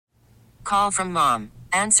Call from mom.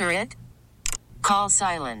 Answer it. Call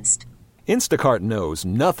silenced. Instacart knows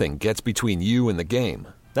nothing gets between you and the game.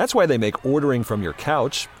 That's why they make ordering from your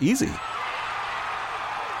couch easy.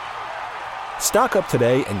 Stock up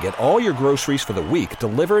today and get all your groceries for the week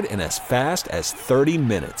delivered in as fast as 30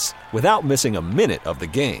 minutes without missing a minute of the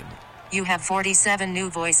game. You have 47 new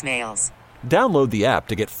voicemails. Download the app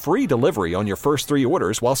to get free delivery on your first 3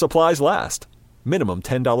 orders while supplies last. Minimum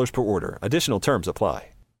 $10 per order. Additional terms apply.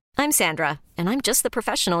 I'm Sandra, and I'm just the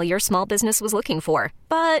professional your small business was looking for.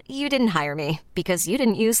 But you didn't hire me because you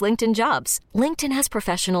didn't use LinkedIn Jobs. LinkedIn has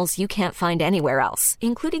professionals you can't find anywhere else,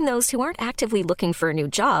 including those who aren't actively looking for a new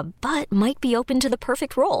job, but might be open to the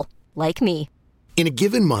perfect role, like me. In a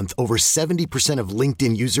given month, over 70% of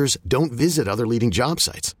LinkedIn users don't visit other leading job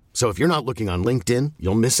sites. So if you're not looking on LinkedIn,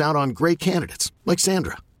 you'll miss out on great candidates like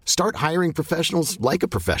Sandra. Start hiring professionals like a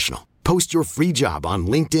professional. Post your free job on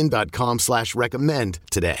linkedin.com/recommend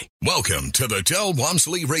today. Welcome to the Del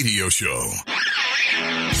Walmsley Radio Show.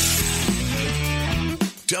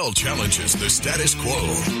 Del challenges the status quo,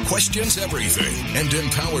 questions everything, and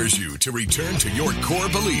empowers you to return to your core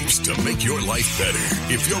beliefs to make your life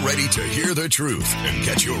better. If you're ready to hear the truth and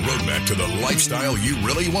get your roadmap to the lifestyle you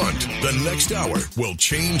really want, the next hour will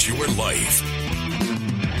change your life.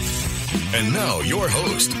 And now, your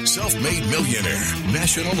host, self-made millionaire,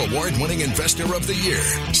 national award-winning investor of the year,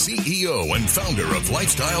 CEO and founder of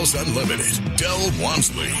Lifestyles Unlimited, Del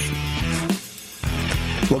Walmsley.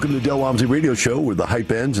 Welcome to the Del Walmsley Radio Show, where the hype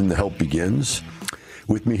ends and the help begins.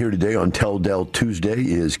 With me here today on Tell Del Tuesday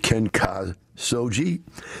is Ken Kasoji.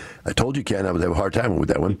 I told you, Ken, I would have a hard time with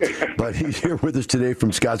that one. But he's here with us today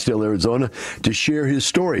from Scottsdale, Arizona, to share his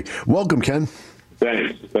story. Welcome, Ken.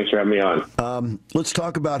 Thanks for having me on. Let's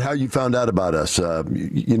talk about how you found out about us.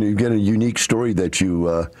 You've got a unique story that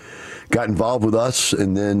you got involved with us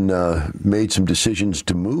and then made some decisions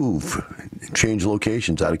to move, change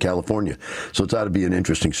locations out of California. So it's ought to be an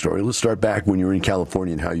interesting story. Let's start back when you were in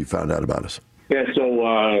California and how you found out about us. Yeah, so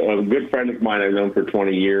a good friend of mine I've known for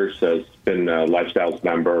 20 years has been a Lifestyles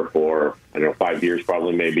member for, 5 years,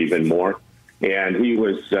 probably maybe even more. And he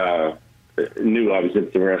was knew I was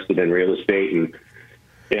interested in real estate and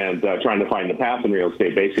trying to find the path in real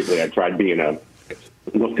estate. Basically, I tried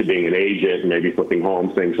looked at being an agent, maybe flipping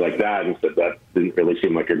homes, things like that, and said that didn't really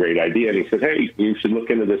seem like a great idea. And he said, hey, you should look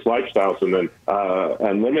into this Lifestyles and then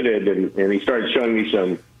Unlimited. And he started showing me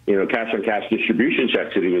some, cash-on-cash distribution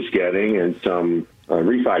checks that he was getting and some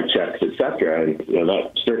refi checks, et cetera. And,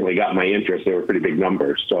 that certainly got my interest. They were pretty big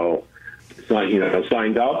numbers. So,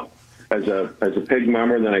 signed up as a PIG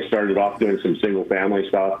member. And then I started off doing some single-family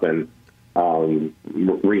stuff and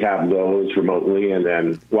rehab those remotely, and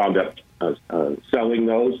then wound up selling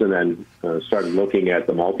those, and then started looking at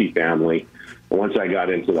the multifamily. And once I got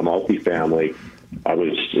into the multifamily, I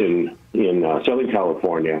was in Southern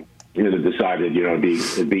California, and decided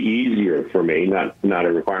it'd be easier for me, not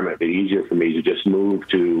a requirement, but easier for me to just move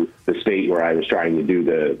to the state where I was trying to do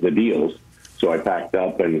the deals. So I packed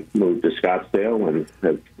up and moved to Scottsdale, and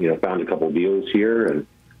have found a couple of deals here, and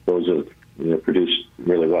those have produced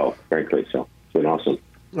really well, frankly. So it's been awesome.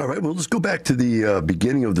 All right. Well, let's go back to the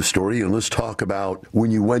beginning of the story, and let's talk about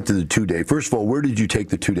when you went to the 2-day. First of all, where did you take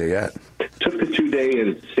the 2-day at? Took the 2-day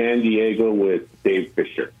in San Diego with Dave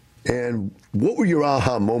Fisher. And what were your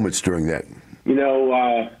aha moments during that?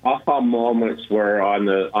 Aha moments were on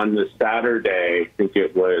the Saturday. I think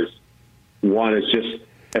it was one is just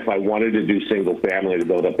if I wanted to do single family to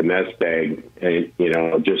build up a nest egg, and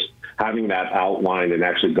just having that outlined and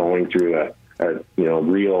actually going through a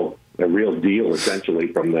real deal essentially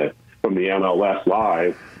from the MLS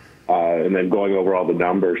live, and then going over all the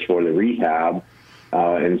numbers for the rehab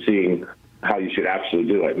and seeing how you should actually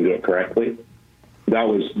do it and do it correctly. That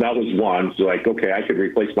was one. So like, okay, I could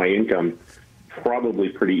replace my income probably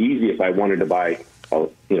pretty easy if I wanted to buy a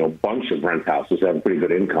bunch of rent houses that have a pretty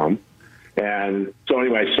good income. And so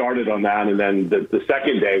anyway, I started on that, and then the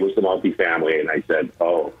second day was the multifamily, and I said,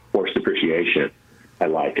 oh, forced depreciation. I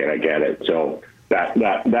like it. I get it. So that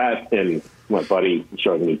and my buddy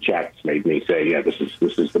showing me checks made me say, yeah, this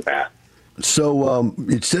is the path. So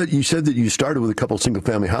you said that you started with a couple of single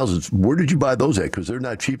family houses. Where did you buy those at? Because they're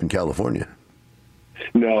not cheap in California.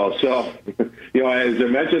 No. So, as I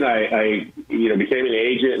mentioned, I became an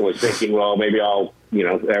agent and was thinking, well, maybe I'll,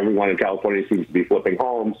 everyone in California seems to be flipping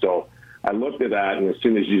homes. So I looked at that, and as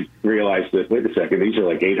soon as you realize that, wait a second, these are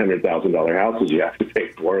like $800,000 houses you have to pay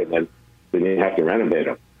for, and then you have to renovate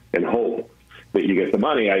them and hope that you get the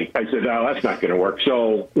money. I said, no, that's not going to work.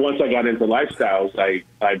 So once I got into Lifestyles,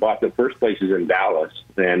 I bought the first places in Dallas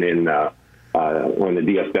and in in the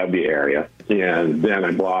DFW area. And then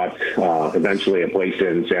I bought eventually a place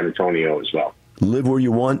in San Antonio as well. Live where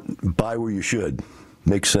you want, buy where you should.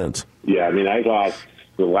 Makes sense. Yeah, I mean, I got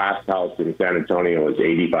the last house in San Antonio was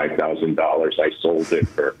 $85,000. I sold it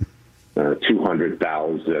for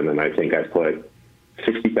 $200,000, and I think I put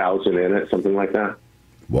 $60,000 in it, something like that.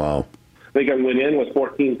 Wow. I think I went in with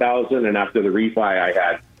 $14,000, and after the refi, I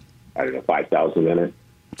had, I don't know, $5,000 in it.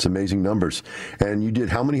 It's amazing numbers. And you did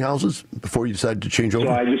how many houses before you decided to change over?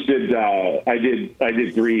 So I just did. I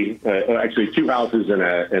did three, actually 2 houses and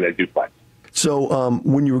a duplex. So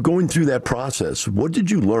when you were going through that process, what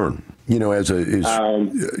did you learn? You know,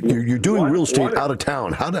 you're doing real estate out of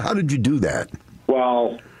town. How did you do that?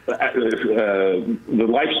 Well, the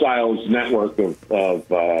Lifestyles network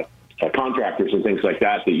of contractors and things like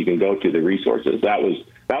that you can go to, the resources. That was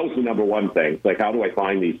the number one thing. Like, how do I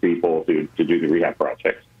find these people to do the rehab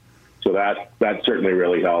projects? So that certainly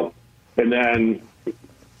really helped. And then,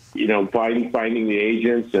 you know, finding the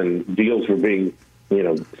agents, and deals were being, you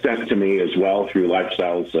know, sent to me as well through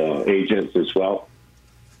Lifestyles agents as well.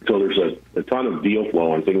 So there's a ton of deal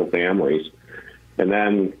flow on single families. And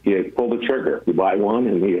then you pull the trigger. You buy one,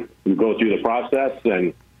 and you go through the process,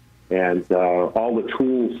 and all the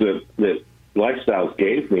tools that Lifestyles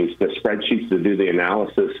gave me, the spreadsheets to do the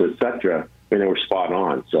analysis, etc., and they were spot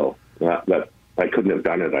on. So that I couldn't have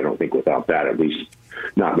done it, I don't think, without that. At least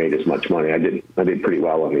not made as much money. I did pretty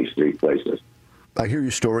well on these 3 places. I hear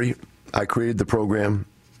your story. I created the program.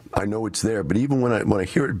 I know it's there, but even when I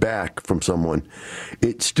hear it back from someone,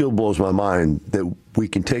 it still blows my mind that we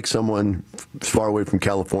can take someone far away from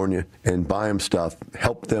California and buy them stuff,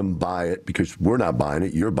 help them buy it, because we're not buying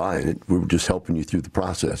it, you're buying it. We're just helping you through the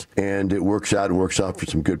process. And it works out for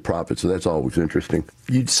some good profit, so that's always interesting.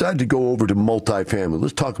 You decided to go over to multifamily.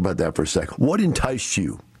 Let's talk about that for a second. What enticed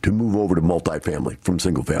you to move over to multifamily from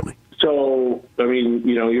single family? So, I mean,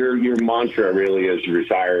 you know, your mantra really is to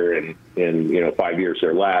retire in 5 years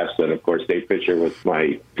or less. And of course, Dave Fisher was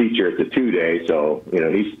my teacher at the 2-day. So, you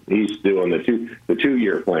know, he's doing the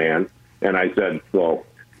 2-year plan. And I said, well,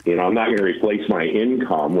 you know, I'm not going to replace my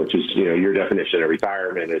income, which is, you know, your definition of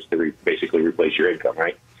retirement is to basically replace your income,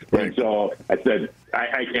 right? And so I said,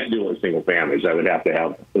 I can't do it with single families. I would have to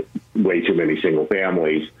have way too many single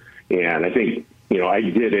families. And I think, you know, I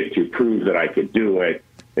did it to prove that I could do it,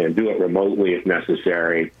 and do it remotely if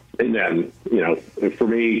necessary. And then, you know, for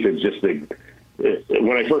me to just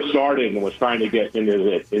when I first started and was trying to get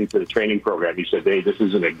into the training program, you said, hey, this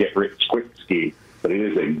isn't a get-rich-quick scheme, but it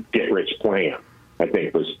is a get-rich plan, I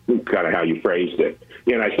think was kind of how you phrased it.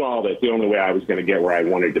 And I saw that the only way I was going to get where I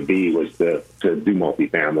wanted to be was to do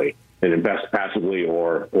multifamily and invest passively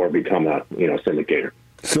or become a, you know, syndicator.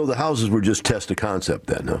 So the houses were just test a concept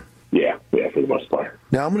then, huh? Yeah, for the most part.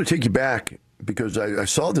 Now I'm going to take you back, because I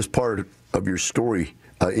saw this part of your story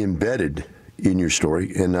embedded in your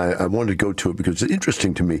story, and I wanted to go to it because it's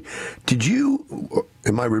interesting to me.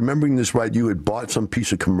 Am I remembering this right, you had bought some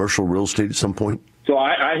piece of commercial real estate at some point? So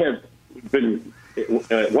I have been,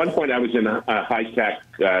 at one point I was in high-tech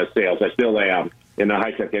sales. I still am in the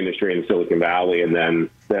high-tech industry in Silicon Valley, and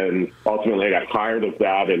then ultimately I got tired of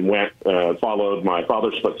that and followed my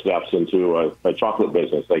father's footsteps into a chocolate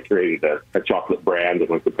business. I created a chocolate brand and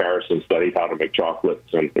went to Paris and studied how to make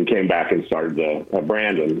chocolates, and came back and started a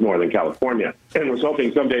brand in Northern California, and was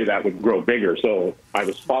hoping someday that would grow bigger. So I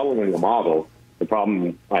was following the model. The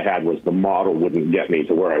problem I had was the model wouldn't get me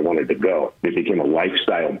to where I wanted to go. It became a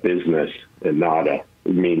lifestyle business and not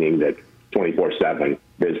meaning that 24/7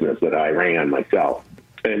 business that I ran myself.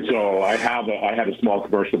 And so I had a small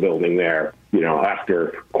commercial building there. You know,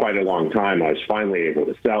 after quite a long time, I was finally able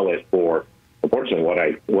to sell it for,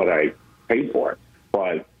 unfortunately, what I paid for it.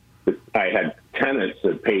 But I had tenants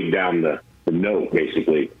that paid down the note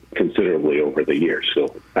basically considerably over the years.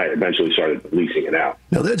 So I eventually started leasing it out.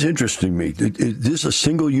 Now that's interesting to me. Is this a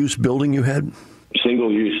single-use building you had?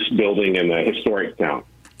 Single-use building in a historic town.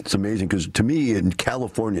 It's amazing because to me in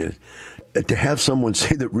California, to have someone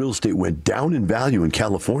say that real estate went down in value in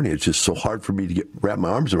California, it's just so hard for me to wrap my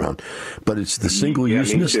arms around. But it's the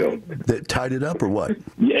single-useness that tied it up, or what?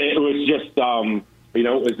 Yeah, it was just, you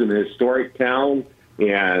know, it was an historic town,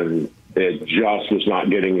 and it just was not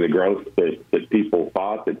getting the growth that people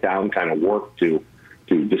thought. The town kind of worked to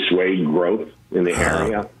dissuade growth in the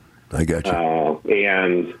area. I got you.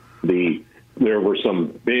 And there were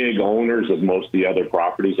some big owners of most of the other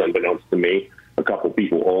properties, unbeknownst to me. A couple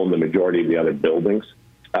people owned the majority of the other buildings,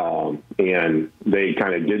 and they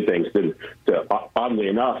kind of did things to oddly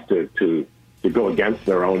enough, to go against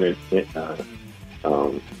their own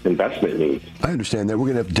investment needs. I understand that. We're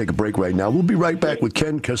going to have to take a break right now. We'll be right back with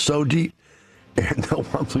Ken Kasoji and the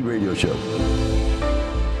Walmsley Radio Show.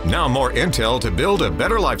 Now more intel to build a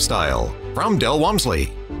better lifestyle from Del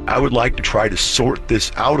Walmsley. I would like to try to sort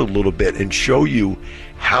this out a little bit and show you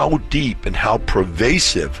how deep and how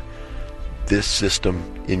pervasive this system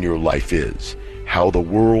in your life is. How the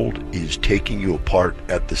world is taking you apart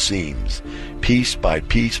at the seams, piece by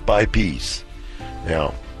piece by piece.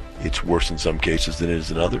 Now, it's worse in some cases than it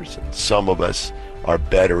is in others. Some of us are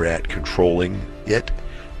better at controlling it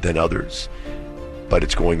than others. But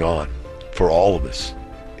it's going on for all of us,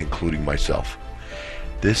 including myself.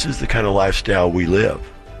 This is the kind of lifestyle we live.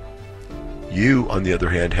 You, on the other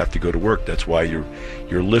hand, have to go to work. That's why your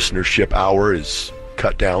listenership hour is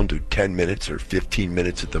cut down to 10 minutes or 15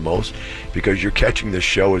 minutes at the most, because you're catching this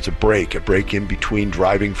show as a break in between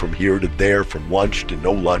driving from here to there, from lunch to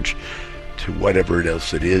no lunch, to whatever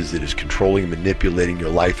else it is that is controlling and manipulating your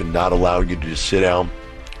life and not allowing you to just sit down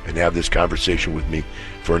and have this conversation with me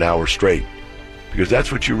for an hour straight. Because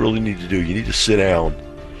that's what you really need to do. You need to sit down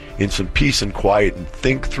in some peace and quiet and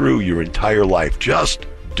think through your entire life. Just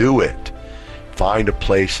do it. Find a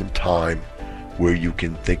place and time where you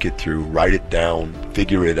can think it through, write it down,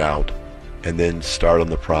 figure it out, and then start on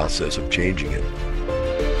the process of changing it.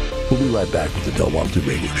 We'll be right back with the Del Walmsley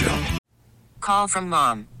Radio Show. Call from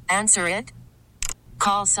mom. Answer it.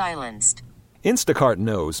 Call silenced. Instacart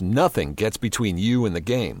knows nothing gets between you and the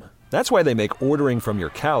game. That's why they make ordering from your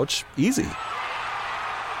couch easy.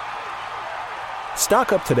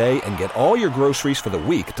 Stock up today and get all your groceries for the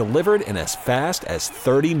week delivered in as fast as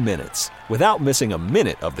 30 minutes without missing a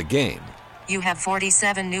minute of the game. You have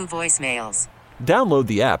 47 new voicemails. Download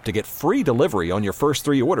the app to get free delivery on your first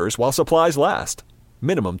 3 orders while supplies last.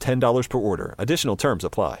 Minimum $10 per order. Additional terms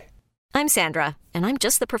apply. I'm Sandra, and I'm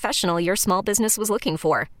just the professional your small business was looking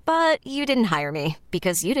for. But you didn't hire me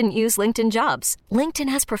because you didn't use LinkedIn Jobs. LinkedIn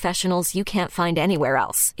has professionals you can't find anywhere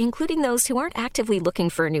else, including those who aren't actively looking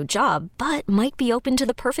for a new job, but might be open to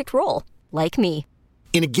the perfect role, like me.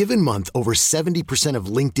 In a given month, over 70% of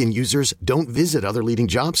LinkedIn users don't visit other leading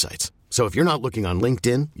job sites. So if you're not looking on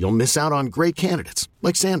LinkedIn, you'll miss out on great candidates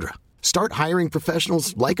like Sandra. Start hiring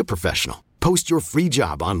professionals like a professional. Post your free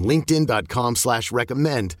job on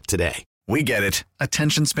linkedin.com/recommend today. We get it.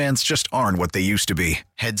 Attention spans just aren't what they used to be.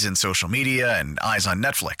 Heads in social media and eyes on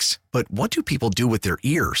Netflix. But what do people do with their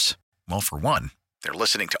ears? Well, for one, they're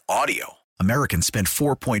listening to audio. Americans spend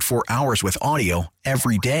 4.4 hours with audio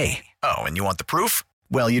every day. Oh, and you want the proof?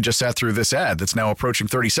 Well, you just sat through this ad that's now approaching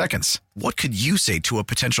 30 seconds. What could you say to a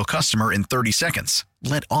potential customer in 30 seconds?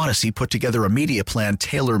 Let Odyssey put together a media plan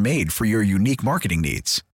tailor-made for your unique marketing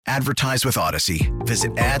needs. Advertise with Odyssey.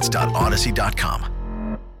 Visit ads.odyssey.com.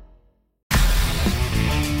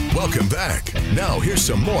 Welcome back. Now here's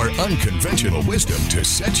some more unconventional wisdom to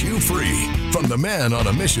set you free from the man on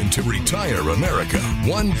a mission to retire America,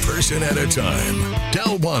 one person at a time,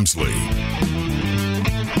 Del Walmsley.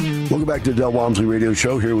 Welcome back to the Del Walmsley Radio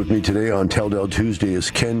Show. Here with me today on Tell Del Tuesday is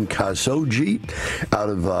Ken Kasoji out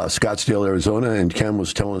of Scottsdale, Arizona. And Ken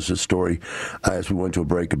was telling us his story as we went to a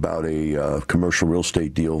break about a commercial real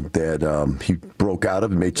estate deal that he broke out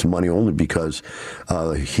of and made some money only because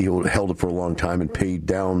he held it for a long time and paid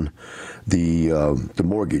down the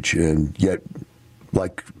mortgage. And yet,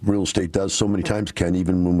 like real estate does so many times, Ken,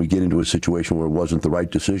 even when we get into a situation where it wasn't the right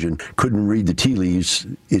decision, couldn't read the tea leaves,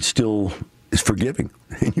 it still is forgiving.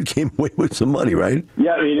 And you came away with some money, right?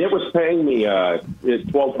 Yeah, I mean, it was paying me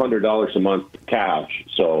 $1,200 a month cash.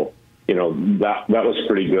 So, you know, that was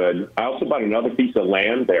pretty good. I also bought another piece of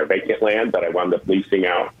land there, vacant land, that I wound up leasing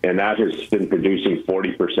out. And that has been producing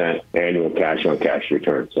 40% annual cash-on-cash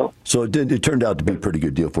return. So it turned out to be a pretty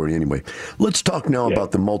good deal for you anyway. Let's talk now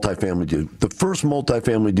about the multifamily deal. The first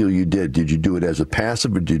multifamily deal you did you do it as a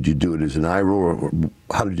passive or did you do it as an IRO? Or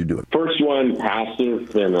how did you do it? First one,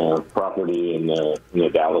 passive, in a property in the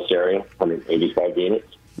Dallas area, 185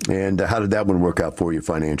 units. And how did that one work out for you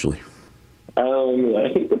financially? I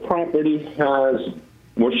think the property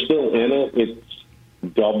we're still in it. It's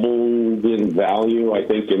doubled in value, I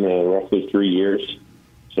think, in roughly 3 years.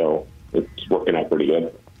 So it's working out pretty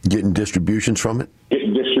good. Getting distributions from it?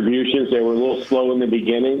 Getting distributions. They were a little slow in the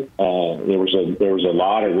beginning. There was a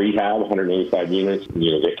lot of rehab, 185 units.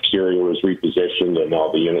 You know, the exterior was repositioned and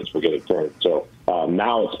all the units were getting turned. So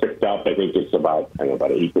now it's picked up. I think it's about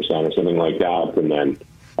 8% or something like that. And then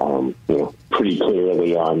pretty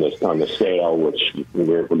clearly on the sale, which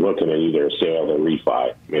we're looking at either a sale or refi.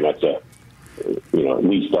 I mean, that's at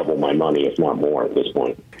least double my money, if not more, at this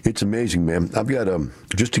point. It's amazing, man. I've got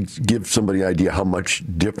just to give somebody an idea how much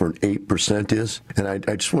different 8% is, and I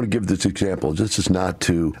just want to give this example. This is not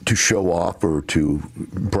to show off or to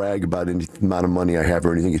brag about any amount of money I have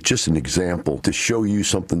or anything. It's just an example to show you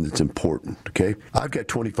something that's important, okay? I've got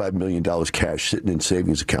 $25 million cash sitting in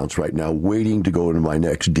savings accounts right now waiting to go into my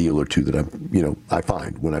next deal or two that I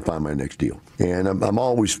find when I find my next deal. And I'm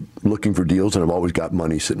always looking for deals, and I've always got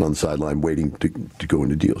money sitting on the sideline waiting to go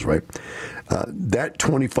into deals, right? That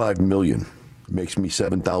 $25 million makes me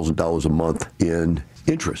 $7,000 a month in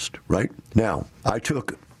interest, right? Now, I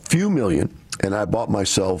took a few million and I bought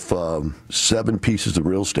myself 7 pieces of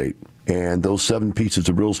real estate. And those 7 pieces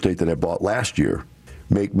of real estate that I bought last year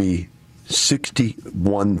make me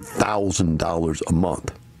 $61,000 a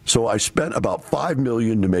month. So I spent about $5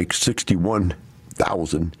 million to make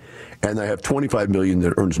 $61,000. And I have $25 million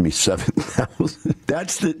that earns me $7,000.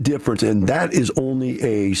 That's the difference, and that is only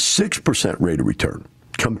a 6% rate of return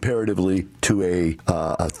comparatively to a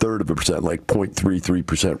third of a percent, like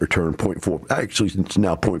 0.33% return, 0.4. Actually, it's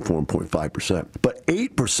now 0.4 and 0.5%. But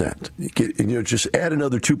 8%, just add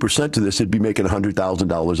another 2% to this, it'd be making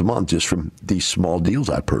 $100,000 a month just from these small deals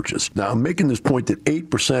I purchased. Now, I'm making this point that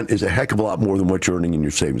 8% is a heck of a lot more than what you're earning in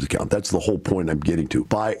your savings account. That's the whole point I'm getting to,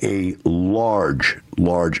 by a large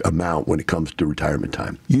amount when it comes to retirement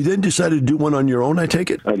time. You then decided to do one on your own, I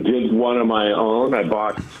take it? I did one on my own. I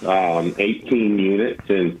bought 18 units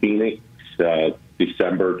in Phoenix,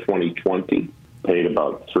 December 2020. Paid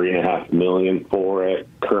about $3.5 million for it.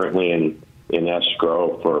 Currently in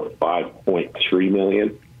escrow for $5.3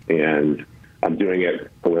 million, and I'm doing it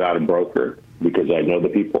without a broker because I know the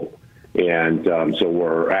people, and so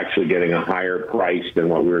we're actually getting a higher price than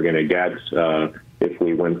what we were going to get if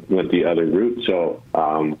we went the other route. So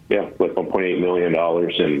with $1.8 million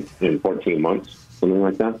in 14 months, something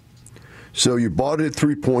like that. So you bought it at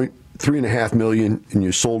 $3.5 million, and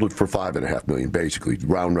you sold it for $5.5 million, basically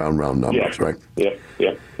round numbers, right? Yeah.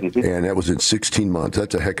 Mm-hmm. And that was in 16 months.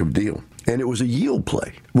 That's a heck of a deal. And it was a yield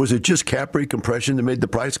play. Was it just cap rate compression that made the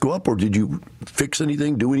price go up, or did you fix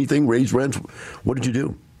anything, do anything, raise rents? What did you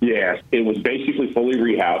do? Yeah, it was basically fully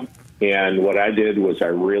rehab, and what I did was I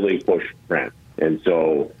really pushed rent. And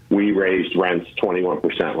so we raised rents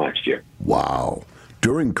 21% last year. Wow.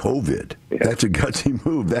 During COVID. Yeah. That's a gutsy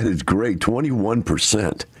move. That is great.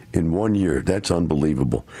 21% in 1 year. That's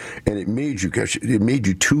unbelievable. And it made you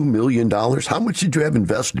 $2 million. How much did you have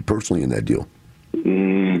invested personally in that deal?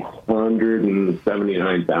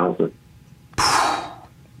 $179,000.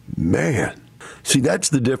 Man. See, that's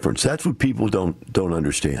the difference. That's what people don't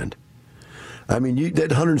understand. I mean,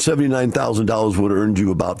 that $179,000 would have earned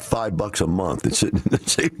you about $5 a month. It's sitting in a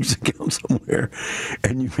savings account somewhere,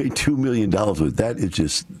 and you made $2 million with it. That is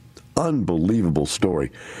just unbelievable story.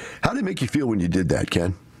 How did it make you feel when you did that,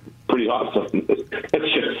 Ken? Pretty awesome.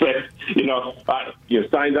 Let's just say, I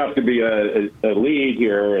signed up to be a lead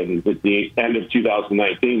here, and at the end of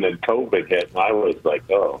 2019, then COVID hit, and I was like,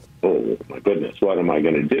 oh my goodness, what am I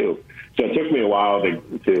going to do? So it took me a while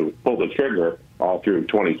to pull the trigger all through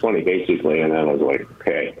 2020, basically, and then I was like,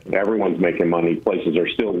 okay, everyone's making money. Places are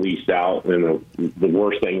still leased out, and the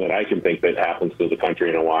worst thing that I can think that happens to the country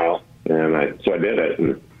in a while. And so I did it, and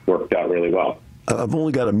it worked out really well. I've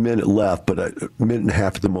only got a minute left, but a minute and a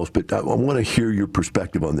half at the most, but I want to hear your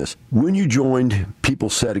perspective on this. When you joined, people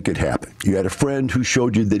said it could happen. You had a friend who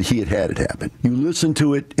showed you that he had it happen. You listened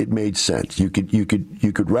to it, it made sense. You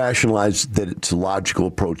could rationalize that it's a logical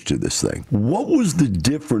approach to this thing. What was the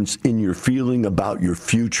difference in your feeling about your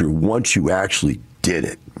future once you actually did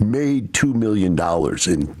it, made $2 million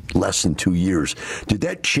in less than 2 years? Did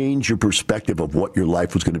that change your perspective of what your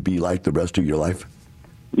life was going to be like the rest of your life?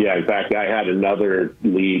 Yeah, in fact, I had another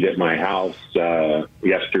lead at my house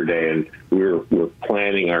yesterday, and we're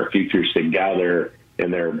planning our futures together,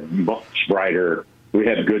 and they're much brighter. We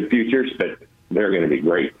had good futures, but they're going to be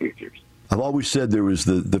great futures. I've always said there was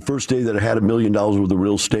the first day that I had $1 million worth of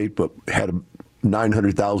real estate, but had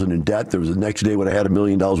 $900,000 in debt. There was the next day when I had $1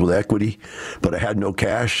 million with equity, but I had no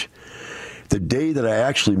cash. The day that I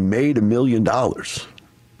actually made $1 million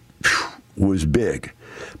was big.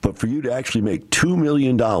 But for you to actually make $2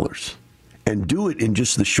 million and do it in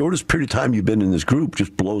just the shortest period of time you've been in this group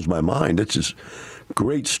just blows my mind. It's just a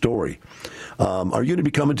great story. Are you going to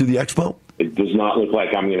be coming to the expo? It does not look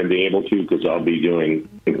like I'm going to be able to because I'll be doing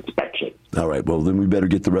inspection. All right. Well, then we better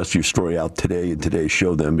get the rest of your story out today in today's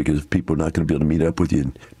show then, because people are not going to be able to meet up with you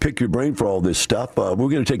and pick your brain for all this stuff. We're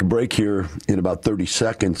going to take a break here in about 30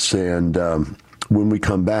 seconds. And when we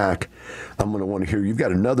come back, I'm going to want to hear, you've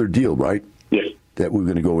got another deal, right? Yes. that we're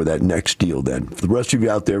going to go over that next deal then. For the rest of you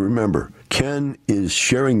out there, remember, Ken is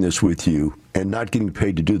sharing this with you and not getting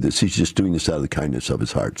paid to do this. He's just doing this out of the kindness of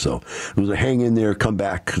his heart. So it was a hang in there, come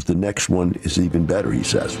back, because the next one is even better, he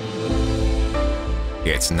says.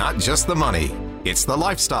 It's not just the money, it's the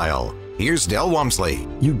lifestyle. Here's Del Walmsley.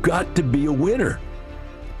 You got to be a winner.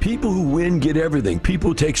 People who win get everything. People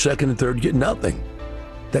who take second and third get nothing.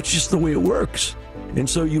 That's just the way it works. And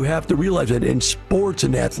so you have to realize that in sports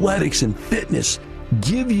and athletics and fitness,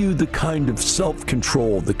 give you the kind of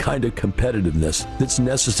self-control, the kind of competitiveness that's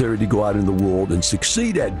necessary to go out in the world and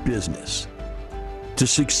succeed at business. To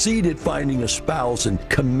succeed at finding a spouse and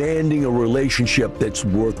commanding a relationship that's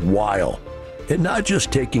worthwhile. And not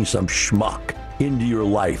just taking some schmuck into your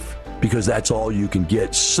life because that's all you can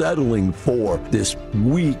get, settling for this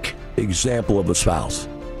weak example of a spouse.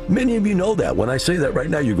 Many of you know that. When I say that right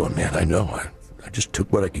now, you're going, man, I know. I just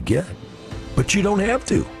took what I could get. But you don't have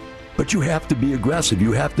to. But you have to be aggressive.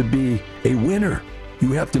 You have to be a winner.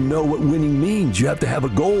 You have to know what winning means. You have to have a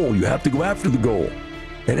goal. You have to go after the goal.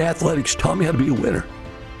 And athletics taught me how to be a winner.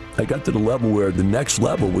 I got to the level where the next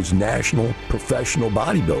level was national professional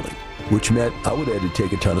bodybuilding, which meant I would have to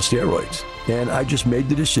take a ton of steroids. And I just made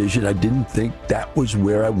the decision. I didn't think that was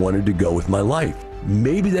where I wanted to go with my life.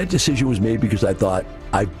 Maybe that decision was made because I thought,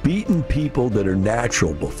 I've beaten people that are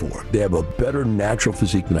natural before. They have a better natural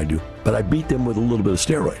physique than I do, but I beat them with a little bit of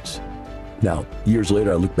steroids. Now, years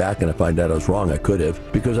later, I look back and I find out I was wrong. I could have,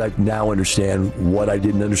 because I now understand what I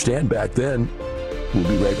didn't understand back then. We'll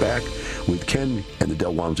be right back with Ken and the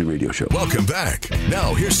Del Walmsley Radio Show. Welcome back.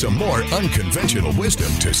 Now here's some more unconventional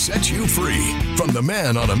wisdom to set you free from the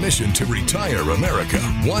man on a mission to retire America,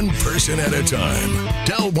 one person at a time,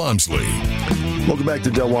 Del Walmsley. Welcome back to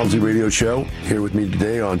the Del Walmsley Radio Show. Here with me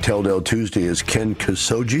today on Tell Del Tuesday is Ken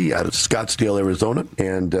Kasoji out of Scottsdale, Arizona.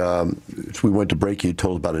 And as we went to break, he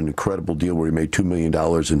told us about an incredible deal where he made $2 million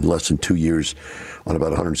in less than 2 years on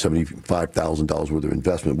about $175,000 worth of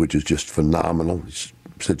investment, which is just phenomenal.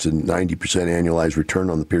 It's a 90% annualized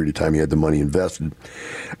return on the period of time he had the money invested.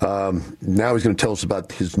 Now he's going to tell us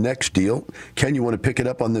about his next deal. Ken, you want to pick it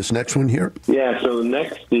up on this next one here? Yeah, so the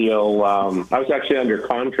next deal, I was actually under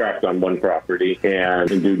contract on one property,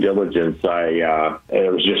 and in due diligence,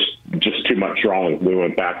 it was just too much wrong. We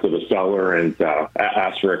went back to the seller and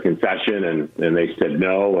asked for a concession, and they said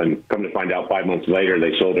no. And come to find out 5 months later,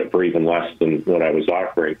 they sold it for even less than what I was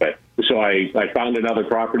offering. But so I found another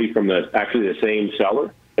property from the same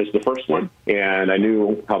seller as the first one, and I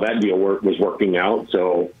knew how that deal was working out.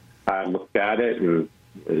 So I looked at it, and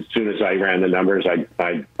as soon as I ran the numbers,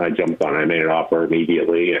 I jumped on it. I made an offer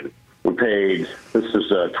immediately, and we paid. This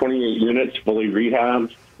is 28 units, fully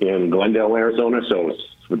rehabbed in Glendale, Arizona. So it's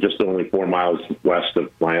just only 4 miles west of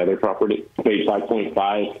my other property. Paid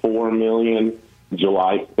 $5.54 million.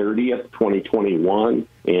 July 30th, 2021,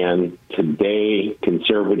 and today,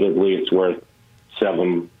 conservatively, it's worth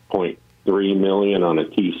 $7.3 million on a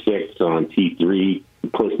T6, on T3,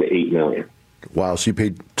 close to $8 million. Wow, so you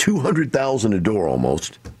paid $200,000 a door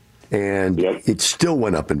almost, and It still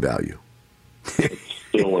went up in value. It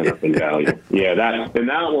still went up in value. Yeah,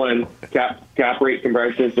 that one, cap rate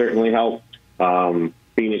compression certainly helped.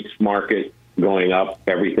 Phoenix market going up,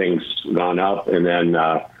 everything's gone up, and then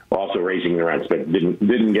also raising the rents, but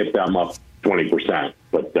didn't get them up 20%,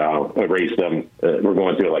 but I raised them. We're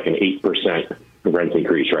going through like an 8% rent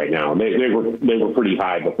increase right now. They were pretty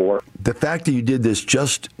high before. The fact that you did this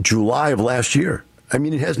just July of last year, I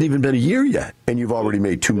mean, it hasn't even been a year yet, and you've already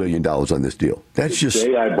made $2 million on this deal. That's just...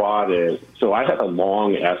 The day I bought it, so I had a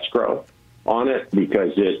long escrow on it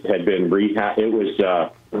because it had been rehab. It was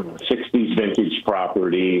 60s vintage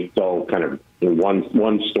property, so kind of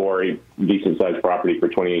one story, decent sized property for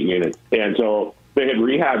 28 units. And so they had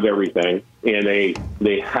rehabbed everything, and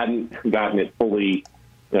they hadn't gotten it fully,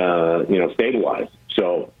 stabilized.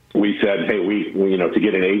 So we said, hey, we to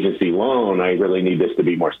get an agency loan, I really need this to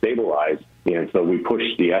be more stabilized. And so we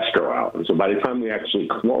pushed the escrow out. And so by the time we actually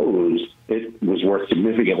closed, it was worth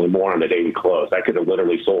significantly more on the day we closed. I could have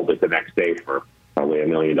literally sold it the next day for probably $1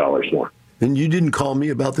 million more. And you didn't call me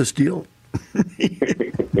about this deal?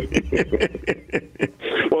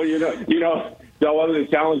 Well, so one of the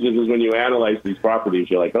challenges is when you analyze these properties,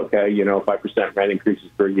 you're like, okay, 5% rent increases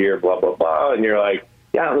per year, blah, blah, blah. And you're like,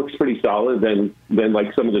 yeah, it looks pretty solid. Then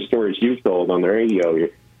like some of the stories you've told on the radio,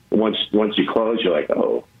 once you close, you're like,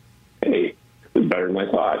 oh, hey, this is better than I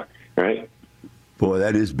thought, right? Boy,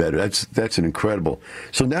 that is better. That's an incredible.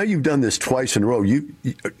 So now you've done this twice in a row.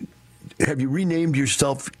 Have you renamed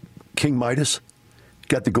yourself King Midas?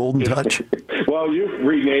 Got the golden touch? Well, you've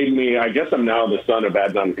renamed me. I guess I'm now the son of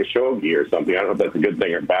Adnan Khashoggi or something. I don't know if that's a good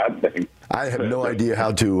thing or a bad thing. I have no idea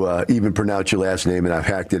how to even pronounce your last name, and I've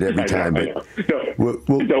hacked it every time. I know.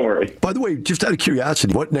 Don't worry. By the way, just out of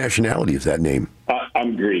curiosity, what nationality is that name?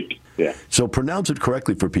 I'm Greek. Yeah. So pronounce it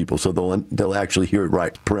correctly for people, so they'll actually hear it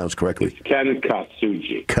right, pronounced correctly. It's Ken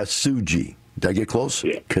Kasoji. Kasoji. Did I get close?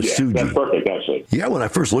 Yeah. Kasoji. Yeah, that's perfect, actually. Yeah, when I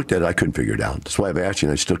first looked at it, I couldn't figure it out. That's why I've asked you,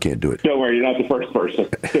 and I still can't do it. Don't worry, you're not the first person.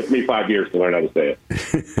 It took me 5 years to learn how to say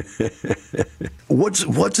it.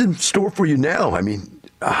 What's in store for you now? I mean,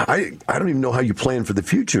 I don't even know how you plan for the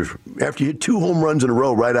future. After you hit 2 home runs in a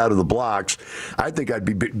row right out of the blocks, I think I'd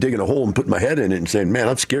be digging a hole and putting my head in it and saying, man,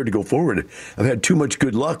 I'm scared to go forward. I've had too much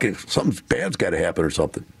good luck, and something bad's got to happen or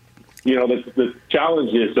something. You know, the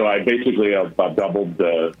challenge is, so I basically have doubled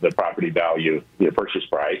the property value, purchase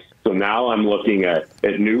price. So now I'm looking at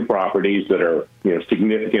new properties that are,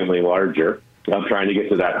 significantly larger. I'm trying to get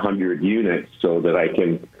to that 100 units so that I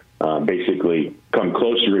can basically come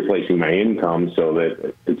close to replacing my income so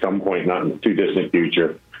that at some point, not in the too distant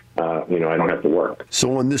future, I don't have to work.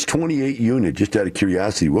 So on this 28 unit, just out of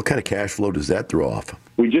curiosity, what kind of cash flow does that throw off?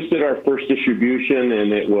 We just did our first distribution,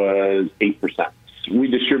 and it was 8%. We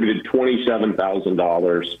distributed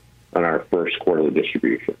 $27,000 on our first quarterly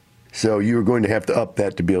distribution. So you were going to have to up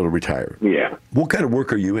that to be able to retire. Yeah. What kind of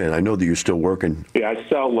work are you in? I know that you're still working. Yeah, I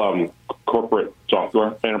sell corporate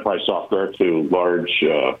software, enterprise software to large,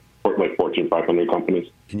 like Fortune 500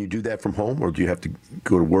 companies. Can you do that from home, or do you have to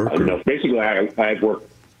go to work? No, basically, I've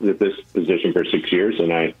worked at this position for 6 years,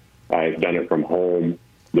 and I've done it from home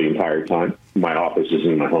the entire time. My office is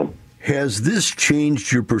in my home. Has this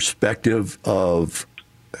changed your perspective of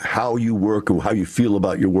how you work and how you feel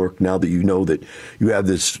about your work now that you know that you have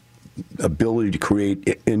this ability to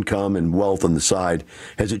create income and wealth on the side?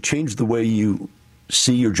 Has it changed the way you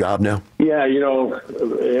see your job now? Yeah,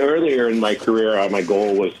 earlier in my career, my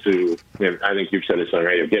goal was to, I think you've said this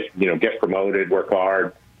already, get promoted, work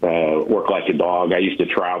hard, work like a dog. I used to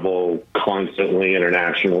travel constantly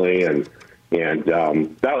internationally, and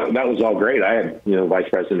that was all great. I had, vice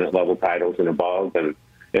president level titles and above. And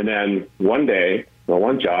then one day,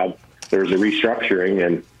 one job, there was a restructuring,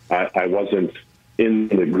 and I wasn't in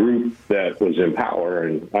the group that was in power,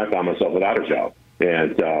 and I found myself without a job.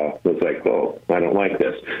 And was like, oh, I don't like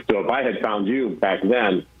this. So if I had found you back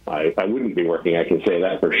then, I wouldn't be working. I can say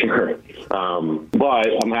that for sure.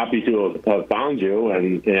 But I'm happy to have found you,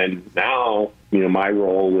 and now, my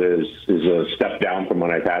role is a step down from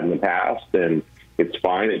what I've had in the past, and it's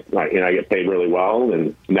fine. I get paid really well,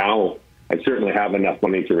 and now I certainly have enough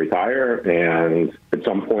money to retire. And at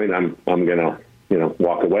some point, I'm gonna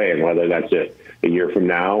walk away, and whether that's a year from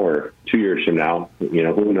now or 2 years from now,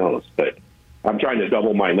 who knows? But I'm trying to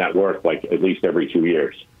double my net worth like at least every 2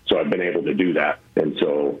 years. So I've been able to do that. And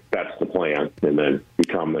so that's the plan, and then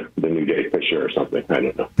become the new Dave Fisher or something. I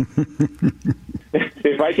don't know.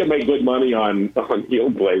 If I can make good money on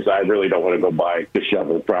yield plays, I really don't want to go buy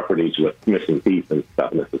disheveled properties with missing teeth and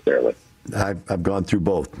stuff necessarily. I've gone through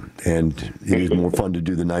both, and it is more fun to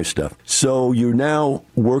do the nice stuff. So you're now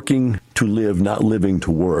working to live, not living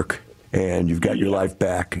to work, and you've got your life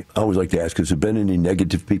back. I always like to ask, has there been any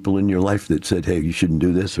negative people in your life that said, hey, you shouldn't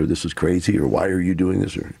do this, or this is crazy, or why are you doing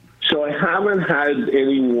this? So I haven't had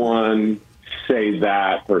anyone say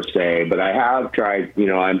that per se, but I have tried,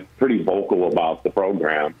 I'm pretty vocal about the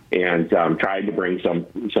program, and tried to bring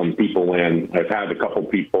some people in. I've had a couple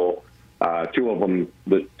people, two of them,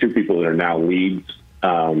 the 2 people that are now leads.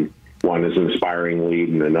 One is an aspiring lead,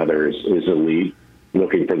 and another is a lead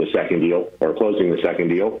looking for the second deal or closing the second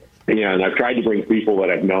deal. And I've tried to bring people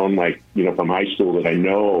that I've known, like, from high school, that I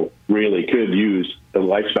know really could use the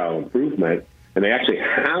lifestyle improvement, and they actually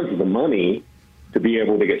have the money to be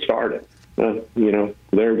able to get started.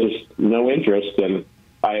 They're just no interest. And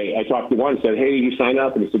I talked to one and said, hey, you sign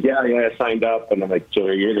up? And he said, yeah, I signed up. And I'm like, so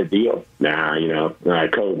you're the deal? Nah,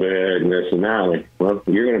 COVID and this and that. I'm like, well,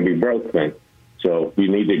 you're going to be broke then. So you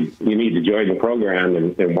need to join the program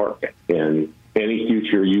and work it. And any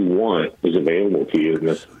future you want is available to you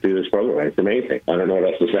through this program. It's amazing. I don't know what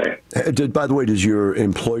else to say. By the way, does your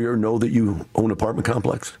employer know that you own an apartment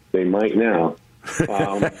complex? They might now.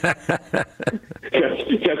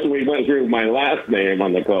 Just we went through my last name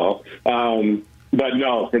on the call. But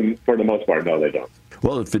no, for the most part, no, they don't.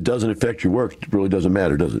 Well, if it doesn't affect your work, it really doesn't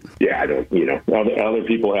matter, does it? Yeah, I don't. Other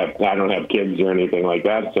people I don't have kids or anything like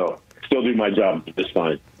that, so still do my job just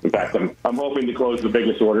fine. In fact, I'm hoping to close the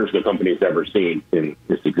biggest orders the company's ever seen in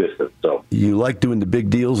its existence. So you like doing the big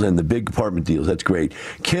deals and the big apartment deals. That's great.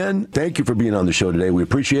 Ken, thank you for being on the show today. We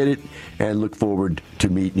appreciate it and look forward to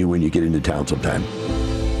meeting you when you get into town sometime.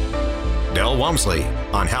 Del Walmsley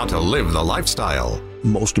on how to live the lifestyle.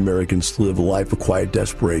 most Americans live a life of quiet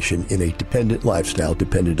desperation in a dependent lifestyle,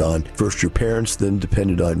 dependent on first your parents, then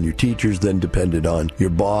dependent on your teachers, then dependent on your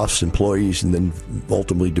boss, employees, and then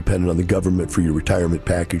ultimately dependent on the government for your retirement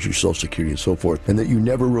package, your Social Security, and so forth. And that you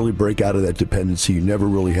never really break out of that dependency. You never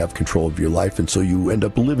really have control of your life. And so you end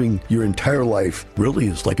up living your entire life really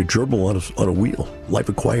is like a gerbil on a wheel. Life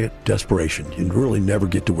of quiet desperation. You really never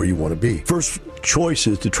get to where you want to be. First choice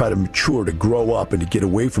is to try to mature, to grow up, and to get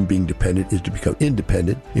away from being dependent is to become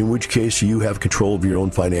independent, in which case you have control of your own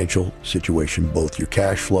financial situation, both your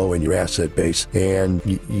cash flow and your asset base, and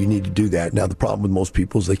you need to do that. Now, the problem with most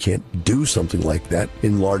people is they can't do something like that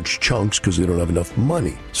in large chunks because they don't have enough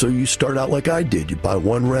money. So you start out like I did. You buy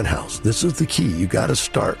one rent house. This is the key. You got to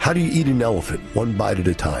start. How do you eat an elephant? One bite at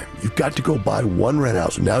a time. You've got to go buy one rent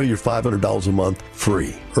house. Now you're $500 a month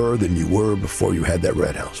free, than you were before you had that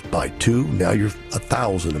rent house. Buy two, now you're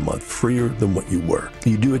 $1,000 a month freer than what you were.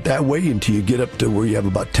 You do it that way until you get up to where you have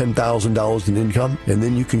about $10,000 in income, and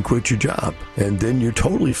then you can quit your job, and then you're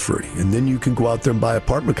totally free, and then you can go out there and buy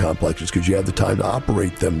apartment complexes because you have the time to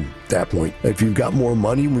operate them at that point. If you've got more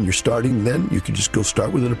money when you're starting, then you can just go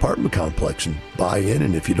start with an apartment complex and buy in,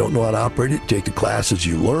 and if you don't know how to operate it, take the classes,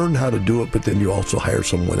 you learn how to do it, but then you also hire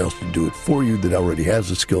someone else to do it for you that already has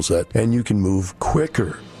the skill set, and you can move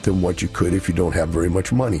quicker than what you could if you don't have very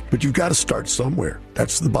much money. But you've got to start somewhere.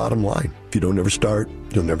 That's the bottom line. If you don't ever start,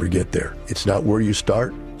 you'll never get there. It's not where you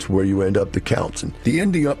start, it's where you end up that counts. And the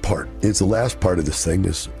ending up part is the last part of this thing.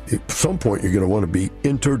 Is at some point you're going to want to be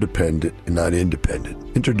interdependent and not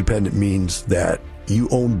independent. Interdependent means that you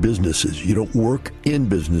own businesses. You don't work in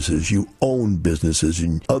businesses. You own businesses,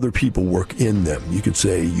 and other people work in them. You could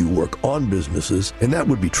say you work on businesses, and that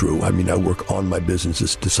would be true. I mean, I work on my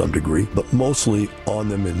businesses to some degree, but mostly on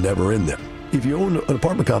them and never in them. If you own an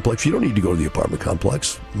apartment complex, you don't need to go to the apartment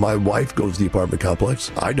complex. My wife goes to the apartment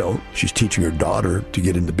complex. I don't. She's teaching her daughter to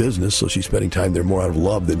get into business, so she's spending time there more out of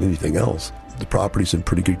love than anything else. The property's in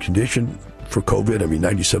pretty good condition. For COVID,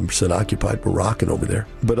 97% occupied. We're rocking over there.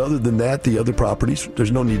 But other than that, the other properties,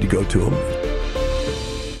 there's no need to go to them.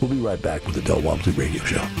 We'll be right back with the Del Walmsley Radio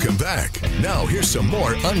Show. Come back. Now here's some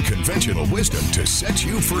more unconventional wisdom to set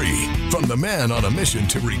you free from the man on a mission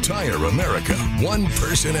to retire America, one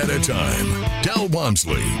person at a time, Del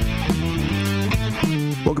Walmsley.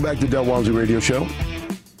 Welcome back to the Del Walmsley Radio Show.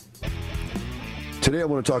 Today I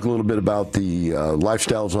want to talk a little bit about the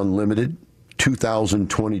Lifestyles Unlimited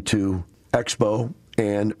 2022 Expo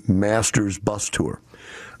and Masters Bus Tour.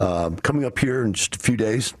 Coming up here in just a few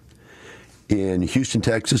days in Houston,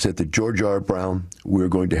 Texas at the George R. Brown, we're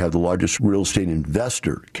going to have the largest real estate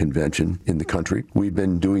investor convention in the country. We've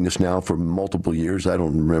been doing this now for multiple years. I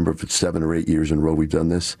don't remember if it's 7 or 8 years in a row we've done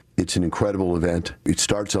this. It's an incredible event. It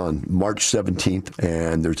starts on March 17th,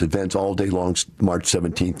 and there's events all day long March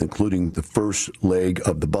 17th, including the first leg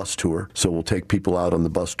of the bus tour. So we'll take people out on the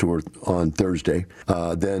bus tour on Thursday.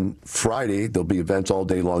 Then Friday, there'll be events all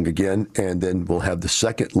day long again, and then we'll have the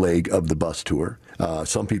second leg of the bus tour.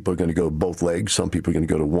 Some people are going to go both legs. Some people are going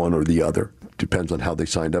to go to one or the other. Depends on how they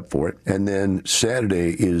signed up for it. And then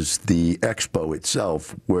Saturday is the expo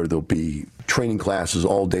itself, where there'll be training classes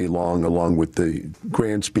all day long, along with the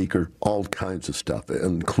grand speaker, all kinds of stuff,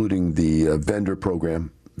 including the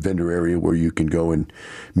vendor area where you can go and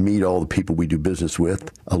meet all the people we do business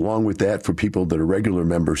with. Along with that, for people that are regular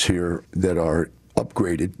members here that are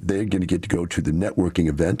upgraded, they're going to get to go to the networking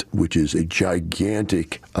event, which is a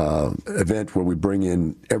gigantic event where we bring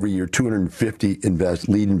in every year 250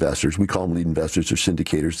 lead investors. We call them lead investors or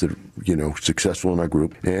syndicators that are, successful in our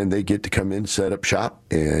group, and they get to come in, set up shop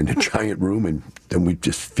in a giant room, and then we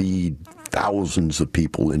just feed thousands of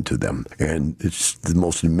people into them. And it's the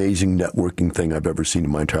most amazing networking thing I've ever seen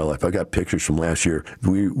in my entire life. I got pictures from last year.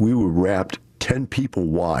 We were wrapped 10 people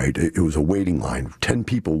wide. It was a waiting line, 10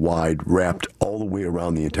 people wide, wrapped all the way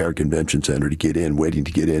around the entire convention center to get in, waiting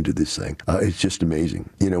to get into this thing. It's just amazing.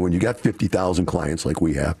 When you got 50,000 clients like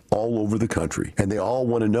we have all over the country, and they all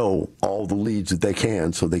want to know all the leads that they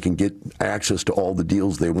can so they can get access to all the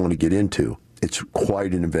deals they want to get into, it's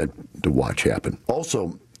quite an event to watch happen.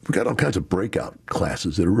 Also, we've got all kinds of breakout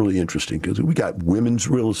classes that are really interesting because we got women's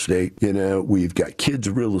real estate, we've got kids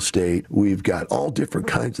real estate, we've got all different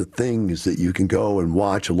kinds of things that you can go and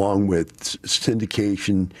watch, along with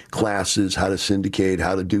syndication classes, how to syndicate,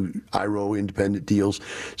 how to do IRO independent deals,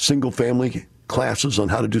 single family classes on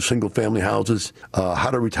how to do single-family houses, how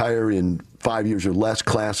to retire in 5 years or less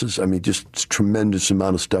classes. I mean, just tremendous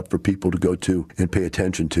amount of stuff for people to go to and pay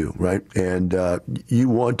attention to, right? And you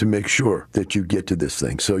want to make sure that you get to this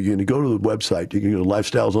thing. So you're going to go to the website. You can go to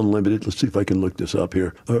Lifestyles Unlimited. Let's see if I can look this up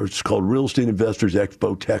here. It's called Real Estate Investors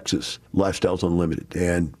Expo Texas, Lifestyles Unlimited.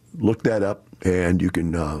 And look that up, and you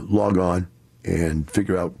can log on and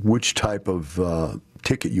figure out which type of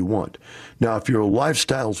ticket you want. Now, if you're a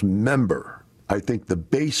Lifestyles member, I think the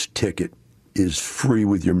base ticket is free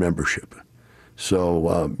with your membership.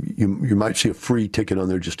 So you might see a free ticket on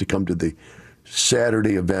there just to come to the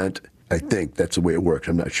Saturday event. I think that's the way it works.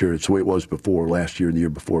 I'm not sure. It's the way it was before, last year and the year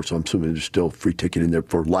before, so I'm assuming there's still a free ticket in there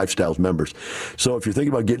for Lifestyles members. So if you're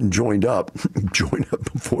thinking about getting joined up, join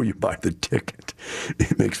up before you buy the ticket.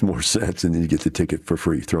 It makes more sense, and then you get the ticket for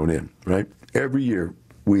free thrown in, right? Every year,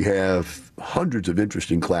 we have hundreds of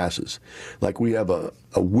interesting classes. Like we have a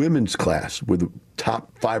women's class where the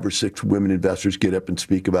top 5 or 6 women investors get up and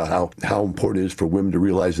speak about how important it is for women to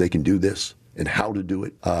realize they can do this and how to do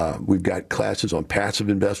it. We've got classes on passive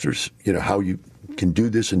investors, how you can do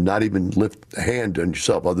this and not even lift a hand on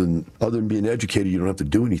yourself. Other than being educated, you don't have to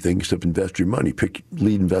do anything except invest your money. Pick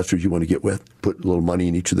lead investors you want to get with, put a little money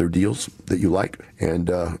in each of their deals that you like.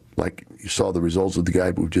 And like you saw the results of the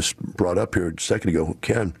guy we just brought up here a second ago,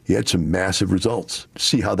 Ken, he had some massive results.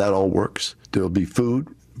 See how that all works. There'll be food.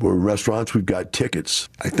 We're in restaurants. We've got tickets.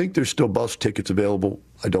 I think there's still bus tickets available.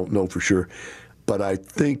 I don't know for sure. But I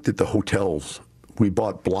think that the hotels, we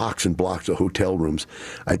bought blocks and blocks of hotel rooms.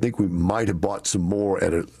 I think we might have bought some more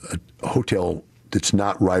at a hotel that's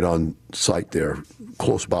not right on site there,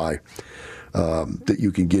 close by, that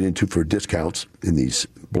you can get into for discounts in these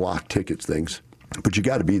block tickets things. But you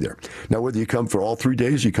got to be there. Now, whether you come for all 3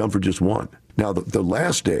 days, you come for just one. Now, the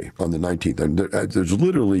last day on the 19th, there's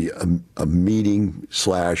literally a meeting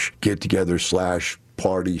 / get-together /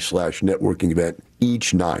 party / networking event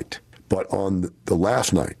each night. But on the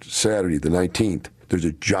last night, Saturday, the 19th, there's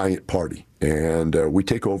a giant party. And we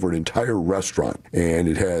take over an entire restaurant. And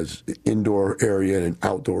it has an indoor area and an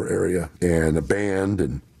outdoor area and a band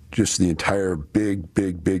and just the entire big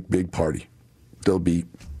party. There'll be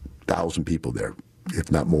 1,000 people there,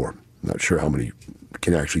 if not more. I'm not sure how many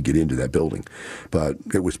can actually get into that building. But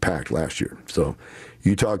it was packed last year. So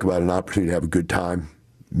you talk about an opportunity to have a good time,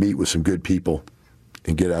 meet with some good people,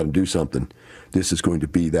 and get out and do something. This is going to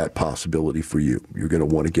be that possibility for you. You're going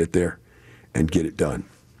to want to get there and get it done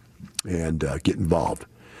and get involved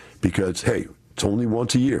because, hey, it's only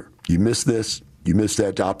once a year. You miss this, you miss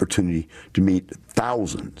that opportunity to meet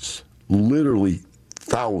thousands, literally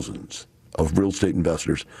thousands of real estate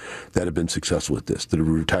investors that have been successful at this, that have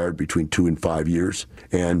retired between 2 and 5 years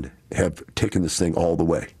and have taken this thing all the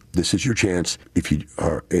way. This is your chance. If you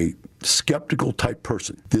are a skeptical type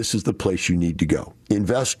person, this is the place you need to go.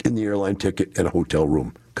 Invest in the airline ticket and a hotel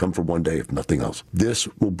room. Come for one day, if nothing else. This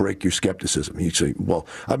will break your skepticism. You say, well,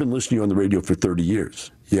 I've been listening to you on the radio for 30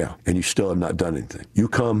 years. Yeah, and you still have not done anything. You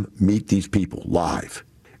come meet these people live,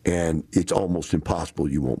 and it's almost impossible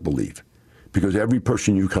you won't believe. Because every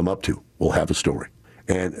person you come up to will have a story.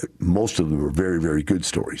 And most of them are very, very good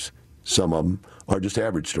stories. Some of them are just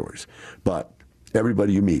average stories. But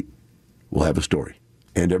everybody you meet will have a story.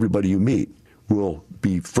 And everybody you meet will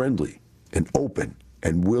be friendly and open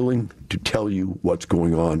and willing to tell you what's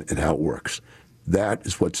going on and how it works. That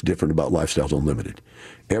is what's different about Lifestyles Unlimited.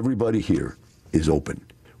 Everybody here is open.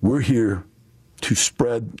 We're here to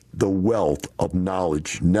spread the wealth of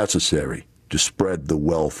knowledge necessary to spread the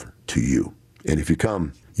wealth to you. And if you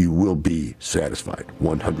come, you will be satisfied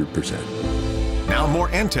 100%. Now more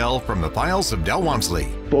intel from the files of Del Walmsley.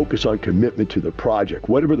 Focus on commitment to the project,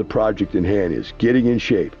 whatever the project in hand is, getting in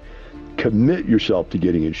shape. Commit yourself to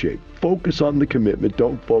getting in shape. Focus on the commitment.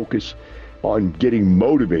 Don't focus on getting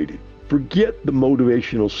motivated. Forget the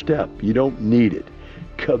motivational step. You don't need it.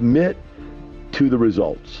 Commit to the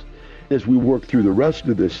results. As we work through the rest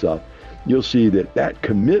of this stuff, you'll see that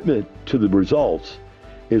commitment to the results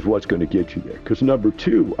is what's going to get you there. Because number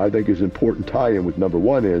 2, I think, is an important tie-in with number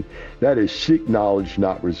 1, and that is seek knowledge,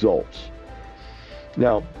 not results.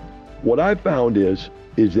 Now, what I found is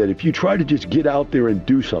that if you try to just get out there and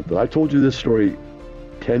do something, I told you this story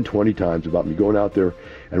 10, 20 times about me going out there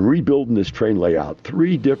and rebuilding this train layout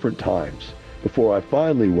 3 different times before I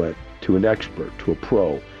finally went to an expert, to a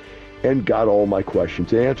pro, and got all my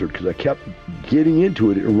questions answered, because I kept getting into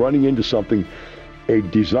it and running into something, a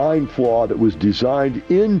design flaw that was designed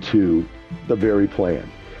into the very plan.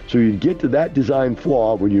 So you'd get to that design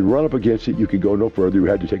flaw, when you run up against it, you could go no further. You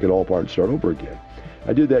had to take it all apart and start over again.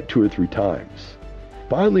 I did that 2 or 3 times.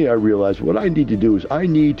 finally I realized what I need to do is I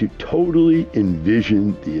need to totally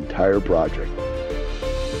envision the entire project.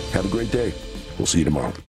 Have a great day. We'll see you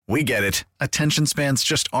tomorrow. We get it. Attention spans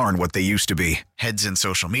just aren't what they used to be. Heads in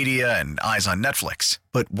social media and eyes on Netflix.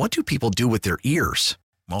 But what do people do with their ears?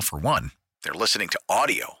 Well, for one, they're listening to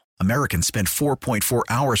audio. Americans spend 4.4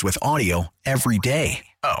 hours with audio every day.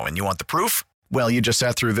 Oh, and you want the proof? Well, you just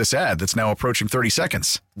sat through this ad that's now approaching 30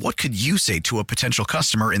 seconds. What could you say to a potential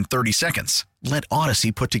customer in 30 seconds? Let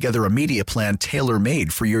Odyssey put together a media plan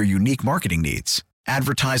tailor-made for your unique marketing needs.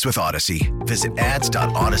 Advertise with Odyssey. Visit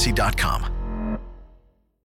ads.odyssey.com.